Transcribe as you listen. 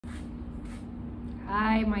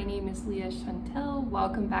Hi, my name is Leah Chantel.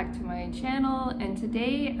 Welcome back to my channel, and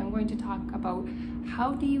today I'm going to talk about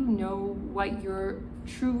how do you know what your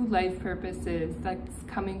true life purpose is that's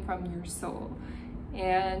coming from your soul.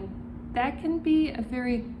 And that can be a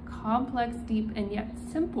very complex, deep, and yet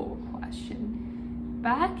simple question.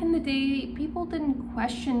 Back in the day, people didn't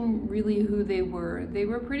question really who they were. They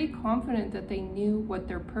were pretty confident that they knew what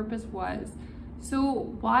their purpose was.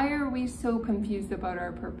 So why are we so confused about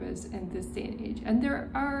our purpose in this day and age? And there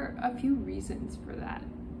are a few reasons for that.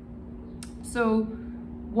 So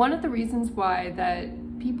one of the reasons why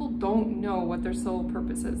that people don't know what their soul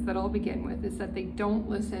purpose is, that I'll begin with, is that they don't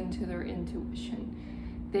listen to their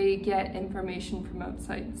intuition. They get information from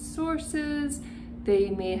outside sources. They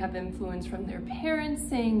may have influence from their parents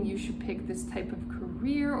saying you should pick this type of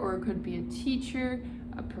career, or it could be a teacher,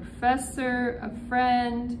 a professor, a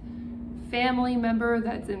friend, family member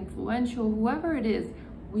that's influential, whoever it is.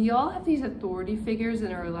 We all have these authority figures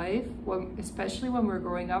in our life, especially when we're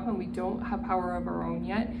growing up and we don't have power of our own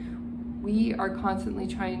yet. We are constantly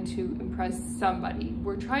trying to impress somebody.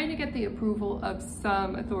 We're trying to get the approval of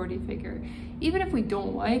some authority figure. Even if we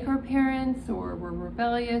don't like our parents or we're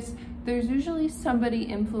rebellious, there's usually somebody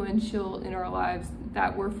influential in our lives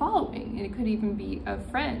that we're following. And it could even be a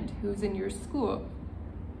friend who's in your school.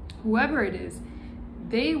 Whoever it is,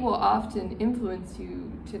 they will often influence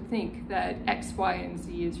you to think that X, Y, and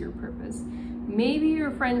Z is your purpose. Maybe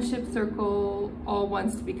your friendship circle all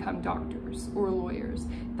wants to become doctors or lawyers.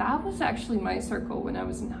 That was actually my circle when I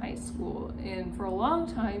was in high school. And for a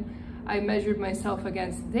long time, I measured myself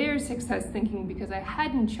against their success, thinking because I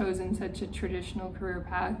hadn't chosen such a traditional career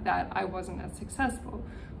path that I wasn't as successful.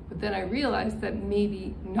 But then I realized that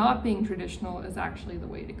maybe not being traditional is actually the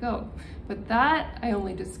way to go. But that I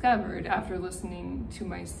only discovered after listening to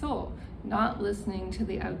my soul, not listening to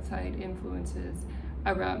the outside influences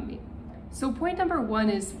around me. So point number one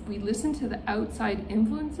is we listen to the outside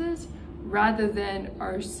influences rather than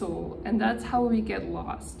our soul, and that's how we get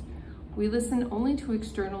lost. We listen only to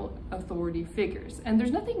external authority figures, and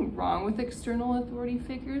there's nothing wrong with external authority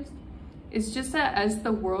figures. It's just that as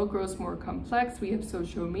the world grows more complex, we have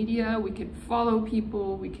social media, we can follow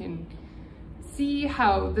people, we can see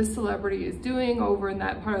how this celebrity is doing over in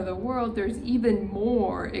that part of the world. There's even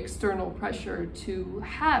more external pressure to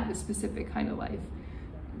have a specific kind of life.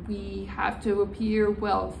 We have to appear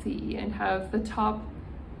wealthy and have the top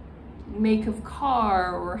make of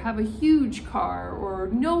car, or have a huge car, or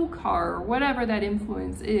no car, or whatever that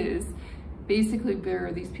influence is. Basically, there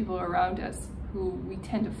are these people around us who we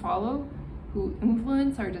tend to follow, who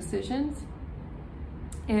influence our decisions.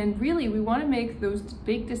 And really, we want to make those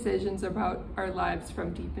big decisions about our lives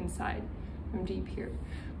from deep inside, from deep here.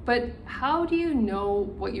 But how do you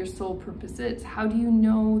know what your soul purpose is? How do you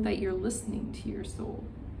know that you're listening to your soul?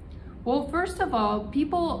 Well, first of all,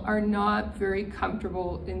 people are not very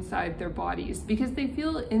comfortable inside their bodies because they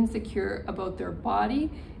feel insecure about their body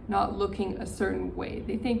not looking a certain way.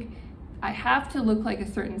 They think, I have to look like a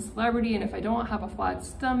certain celebrity, and if I don't have a flat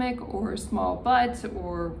stomach or a small butt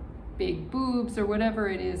or big boobs or whatever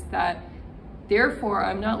it is, that therefore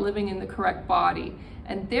I'm not living in the correct body.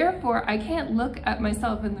 And therefore I can't look at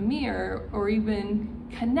myself in the mirror or even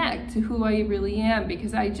connect to who I really am,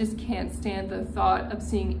 because I just can't stand the thought of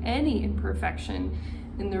seeing any imperfection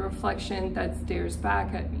in the reflection that stares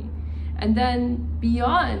back at me. And then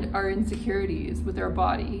beyond our insecurities with our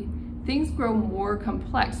body, things grow more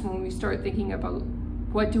complex when we start thinking about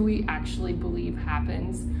what do we actually believe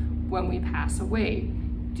happens when we pass away.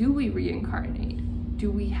 Do we reincarnate? Do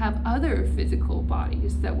we have other physical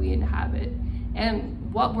bodies that we inhabit?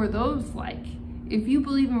 And what were those like? If you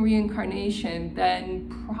believe in reincarnation,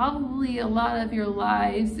 then probably a lot of your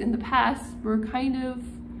lives in the past were kind of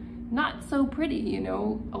not so pretty, you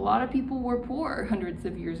know? A lot of people were poor hundreds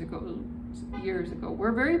of years ago.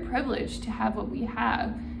 We're very privileged to have what we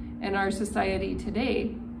have in our society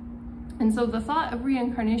today. And so the thought of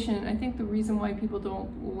reincarnation, I think the reason why people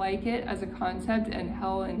don't like it as a concept and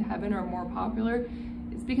hell and heaven are more popular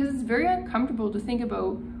is because it's very uncomfortable to think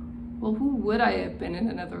about, well, who would I have been in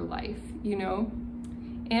another life, you know?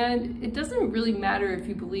 And it doesn't really matter if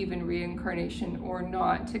you believe in reincarnation or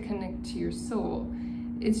not to connect to your soul.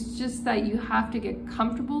 It's just that you have to get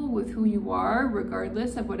comfortable with who you are,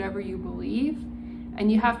 regardless of whatever you believe. And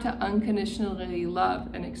you have to unconditionally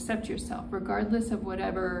love and accept yourself, regardless of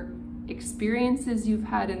whatever experiences you've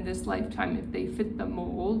had in this lifetime, if they fit the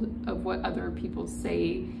mold of what other people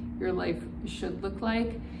say your life should look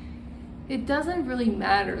like. It doesn't really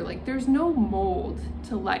matter. Like, there's no mold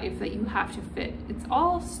to life that you have to fit. It's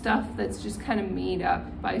all stuff that's just kind of made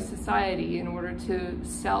up by society in order to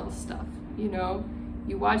sell stuff, you know?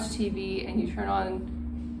 you watch TV and you turn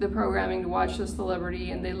on the programming to watch the celebrity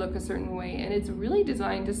and they look a certain way, and it's really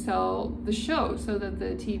designed to sell the show so that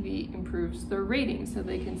the TV improves their ratings, so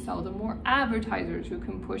they can sell to more advertisers who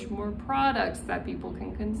can push more products that people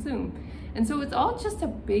can consume. And so it's all just a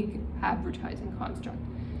big advertising construct.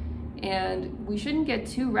 And we shouldn't get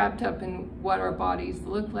too wrapped up in what our bodies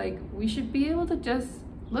look like. We should be able to just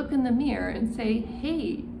look in the mirror and say,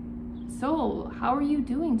 hey, soul, how are you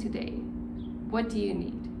doing today? What do you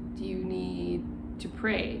need? Do you need to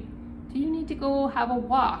pray? Do you need to go have a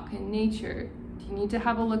walk in nature? Do you need to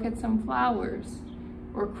have a look at some flowers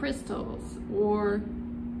or crystals or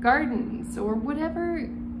gardens or whatever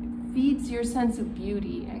feeds your sense of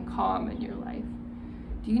beauty and calm in your life?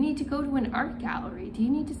 Do you need to go to an art gallery? Do you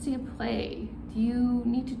need to see a play? Do you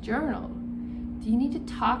need to journal? Do you need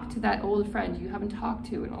to talk to that old friend you haven't talked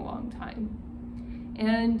to in a long time?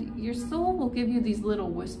 And your soul will give you these little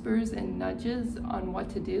whispers and nudges on what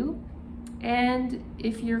to do. And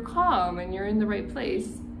if you're calm and you're in the right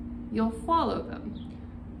place, you'll follow them.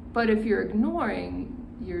 But if you're ignoring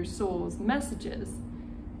your soul's messages,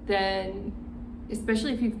 then,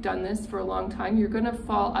 especially if you've done this for a long time, you're gonna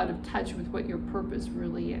fall out of touch with what your purpose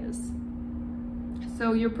really is.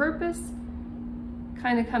 So your purpose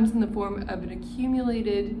kind of comes in the form of an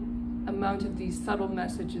accumulated amount of these subtle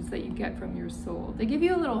messages that you get from your soul. They give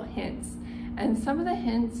you little hints, and some of the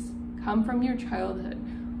hints come from your childhood.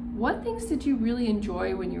 What things did you really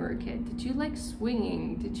enjoy when you were a kid? Did you like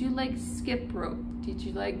swinging? Did you like skip rope? Did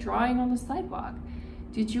you like drawing on the sidewalk?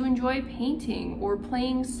 Did you enjoy painting or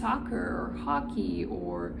playing soccer or hockey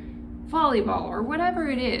or volleyball or whatever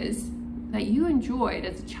it is that you enjoyed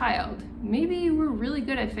as a child? Maybe you were really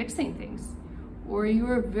good at fixing things, or you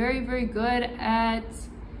were very, very good at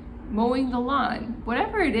mowing the lawn.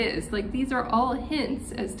 Whatever it is, like, these are all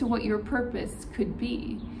hints as to what your purpose could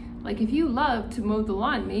be. Like, if you love to mow the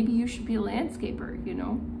lawn, maybe you should be a landscaper, you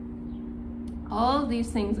know? All of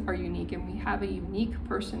these things are unique, and we have a unique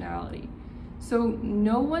personality. So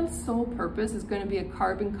no one's soul purpose is going to be a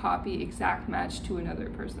carbon copy exact match to another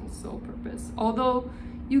person's soul purpose. Although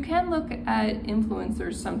you can look at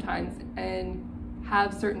influencers sometimes and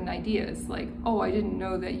have certain ideas like, oh, I didn't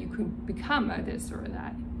know that you could become a this or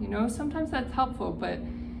that. You know, sometimes that's helpful, but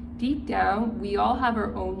deep down, we all have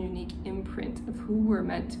our own unique imprint of who we're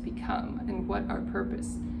meant to become and what our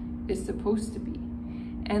purpose is supposed to be.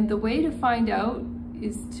 And the way to find out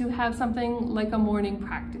is to have something like a morning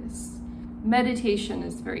practice. Meditation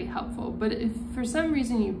is very helpful, but if for some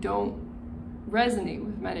reason you don't resonate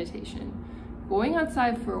with meditation, going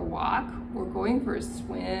outside for a walk or going for a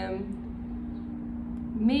swim,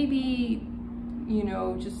 maybe, you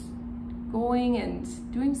know, just going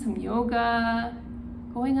and doing some yoga,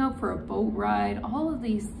 going out for a boat ride, all of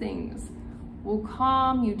these things will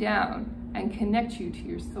calm you down and connect you to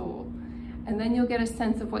your soul. And then you'll get a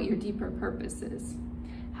sense of what your deeper purpose is.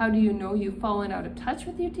 How do you know you've fallen out of touch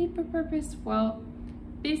with your deeper purpose? Well,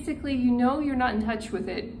 basically, you know you're not in touch with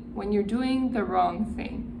it when you're doing the wrong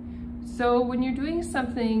thing. So when you're doing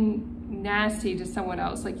something nasty to someone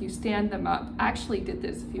else, like you stand them up. I actually did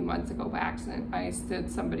this a few months ago by accident. I stood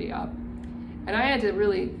somebody up. And I had to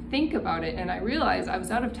really think about it, and I realized I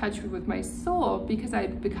was out of touch with my soul because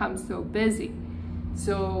I'd become so busy.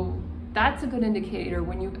 So that's a good indicator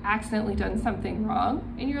when you've accidentally done something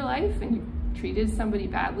wrong in your life and you treated somebody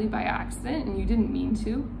badly by accident and you didn't mean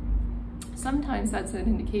to. Sometimes that's an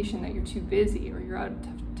indication that you're too busy or you're out of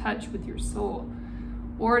touch with your soul.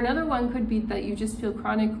 Or another one could be that you just feel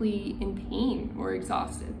chronically in pain or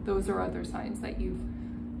exhausted. Those are other signs that you've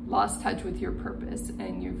lost touch with your purpose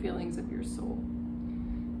and your feelings of your soul.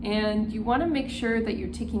 And you want to make sure that you're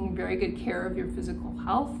taking very good care of your physical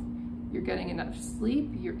health, you're getting enough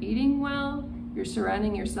sleep, you're eating well, you're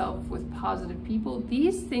surrounding yourself with positive people.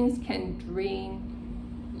 These things can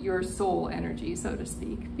drain your soul energy, so to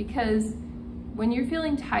speak, because when you're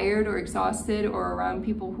feeling tired or exhausted or around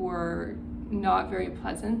people who are not very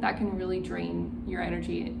pleasant, that can really drain your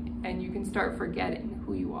energy and you can start forgetting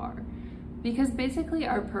who you are. Because basically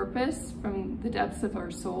our purpose from the depths of our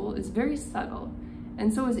soul is very subtle.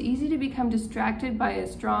 And so it's easy to become distracted by a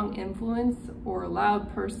strong influence or a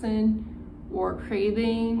loud person or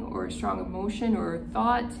craving or a strong emotion or a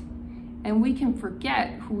thought, and we can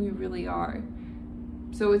forget who we really are.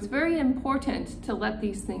 So it's very important to let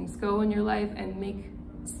these things go in your life and make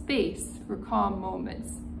space for calm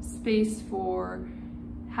moments, space for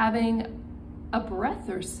having a breath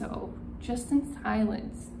or so just in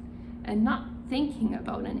silence and not thinking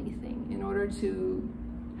about anything in order to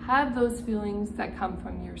have those feelings that come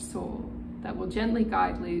from your soul that will gently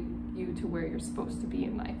guide you to where you're supposed to be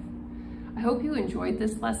in life. I hope you enjoyed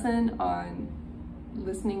this lesson on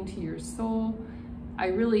listening to your soul. I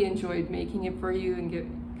really enjoyed making it for you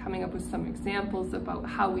and coming up with some examples about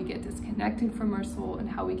how we get disconnected from our soul and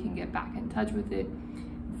how we can get back in touch with it.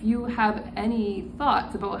 If you have any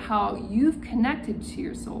thoughts about how you've connected to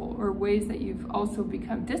your soul or ways that you've also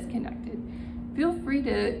become disconnected, feel free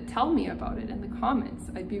to tell me about it in the comments.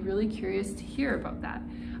 I'd be really curious to hear about that.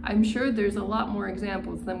 I'm sure there's a lot more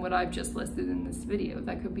examples than what I've just listed in this video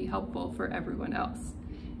that could be helpful for everyone else.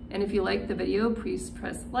 And if you like the video, please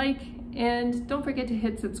press like, and don't forget to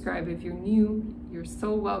hit subscribe if you're new. You're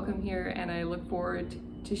so welcome here, and I look forward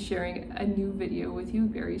to sharing a new video with you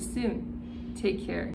very soon. Take care.